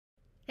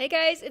Hey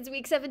guys, it's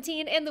week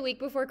 17 and the week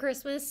before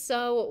Christmas,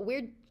 so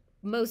we're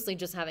mostly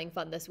just having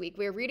fun this week.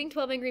 We're reading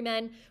 12 Angry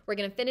Men. We're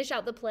going to finish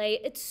out the play.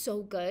 It's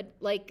so good.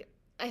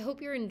 I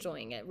hope you're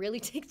enjoying it.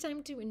 Really take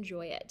time to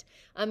enjoy it.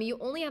 You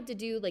only have to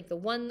do like the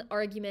one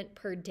argument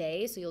per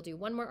day. So you'll do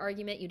one more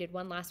argument. You did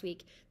one last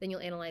week. Then you'll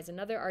analyze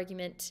another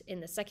argument in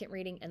the second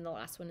reading and the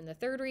last one in the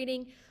third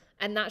reading.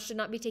 And that should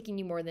not be taking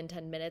you more than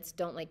 10 minutes.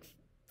 Don't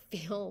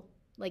feel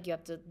like you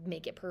have to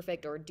make it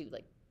perfect or do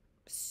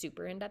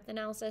super in-depth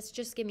analysis.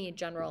 Just give me a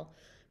general,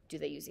 do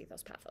they use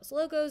ethos, pathos,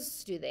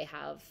 logos? Do they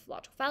have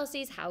logical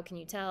fallacies? How can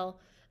you tell?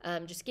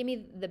 Just give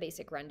me the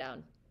basic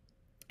rundown.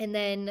 And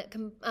then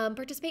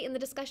participate in the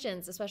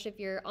discussions, especially if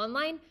you're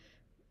online.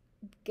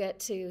 Get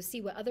to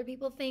see what other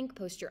people think,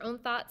 post your own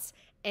thoughts,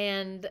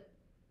 and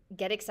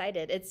get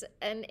excited. It's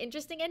an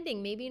interesting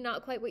ending. Maybe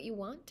not quite what you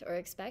want or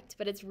expect,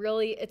 but it's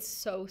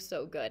so,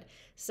 so good.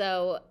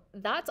 So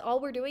that's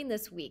all we're doing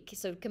this week.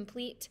 So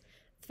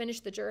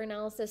finish the juror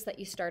analysis that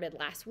you started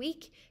last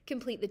week,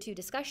 complete the 2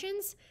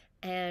 discussions,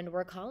 and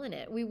we're calling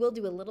it. We will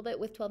do a little bit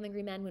with 12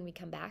 Angry Men when we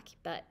come back,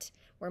 but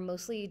we're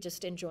mostly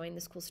just enjoying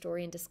this cool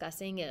story and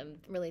discussing and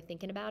really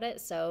thinking about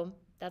it. So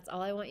that's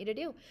all I want you to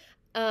do.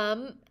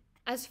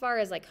 As far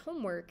as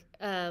homework,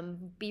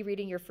 be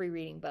reading your free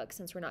reading book.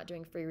 Since we're not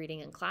doing free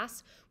reading in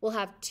class, we'll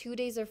have 2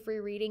 days of free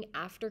reading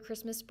after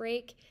Christmas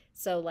break.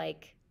 So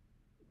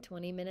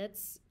 20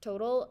 minutes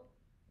total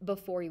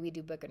before we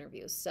do book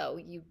interviews. So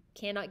you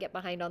cannot get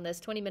behind on this.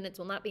 20 minutes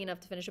will not be enough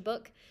to finish a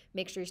book.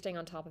 Make sure you're staying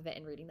on top of it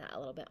and reading that a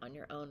little bit on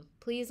your own.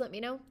 Please let me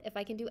know if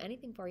I can do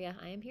anything for you.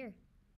 I am here.